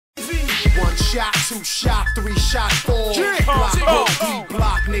shot, two shot, three shot, four. Block,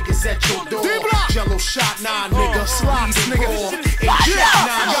 D-block, niggas at your door. Jello shot, nah, nigga. Slots, nigga. 8 shot,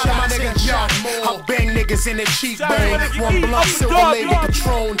 9 shot, my nigga. I bang niggas in their cheekbone. One blunt, silver label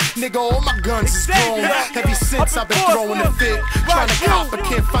Patron. Nigga, all my guns is grown. Ever since I've been throwing a fit, trying to cop but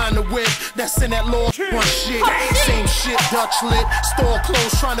can't find the whip. That's in that Lord one shit. Same shit, Dutch lit. Store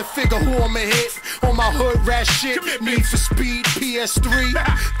clothes, trying to figure who I'ma hit. On my hood rat shit, Need for Speed, PS3.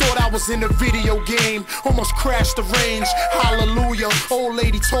 Thought I was in a video game, almost crashed the range. Hallelujah, old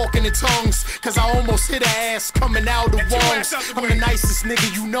lady talking in tongues, cause I almost hit her ass coming out the walls. I'm the nicest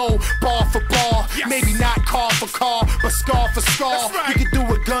nigga you know, bar for bar. Maybe not car for car, but scar for scar. We can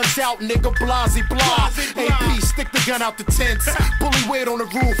do it guns out, nigga, blasey blah. AP, stick the gun out the tents. Bully weight on the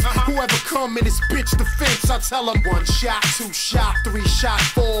roof, whoever come in this bitch defense, I tell them 1 shot, 2 shot, 3 shot,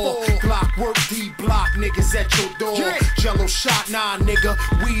 4. Glock work, D-block, niggas at your door. Jello shot, nah, nigga,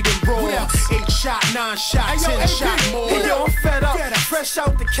 weed and raw. 8 shot, 9 shot, 10 shot more. Hey, yo, I'm fed up, fresh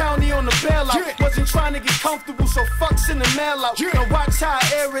out the county on the bailout. Wasn't trying to get comfortable, so fucks in the mail out. Now watch how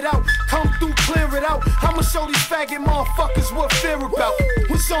I air it out, come through, clear it out. I'ma show these faggot motherfuckers what fear about.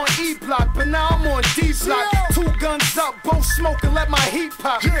 Was on E-block, but now I'm on D-block. 2 guns up, both smoking, let my heat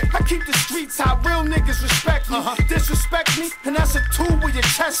pop. I keep the streets hot, real niggas respect me. Disrespect me, and that's a 2 with your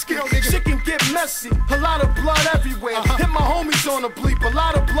chest skill. Shit can get messy, a lot of blood everywhere. Hit my homies on the bleep, a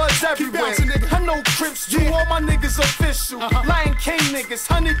lot of blood's everywhere. I know Crips, you all my niggas official. Lion King niggas,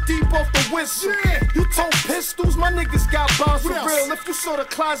 100 deep off the whistle. You told pistols, my niggas got bombs for real. If you saw the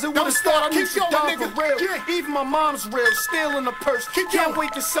closet with a start, I need you down for real. Even my mom's real, still in the purse. Can't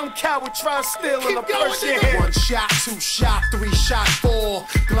wait till some coward try stealing a purse. 1 shot, 2 shot, 3 shot, 4.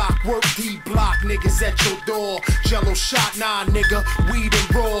 Glock work, D-block, niggas at your door. Jello shot, nah, nigga, weed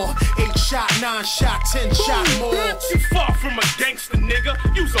and raw. 8 shot, 9 shot, 10 shot more. You far from a gangster, nigga.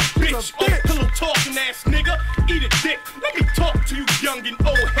 You's a bitch. Oh, pillow talking ass nigga. Eat a dick. Let me talk to you, young and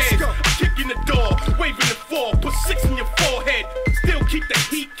old heads. I'm kicking the door, waving the 4. Put 6 in your forehead. Still keep the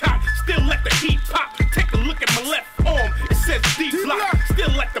heat cocked. Still let the heat pop. Take a look at my left arm. It says D-block.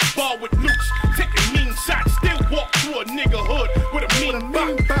 Still at the bar with Louch. Taking mean shots. Still walk through a nigga hood with a mean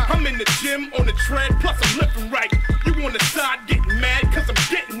bop. I'm in the gym on the tread. Plus I'm living right. You on the side getting mad cause I'm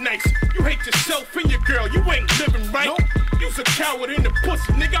getting nice. You hate yourself and your girl. You ain't living right. You's a coward in the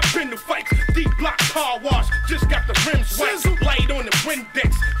pussy, nigga. I've been to fights. D-block car wash. Just got the rims white. Light on the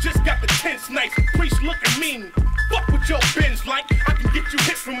Windex. Just got the tents nice. Priest looking mean. Fuck with your bins like. I can get you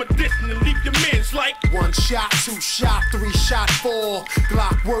hit from a distance and leave your mans like. 1 shot, 2 shot, 3 shot, 4.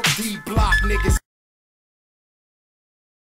 Glock work, D-block, niggas.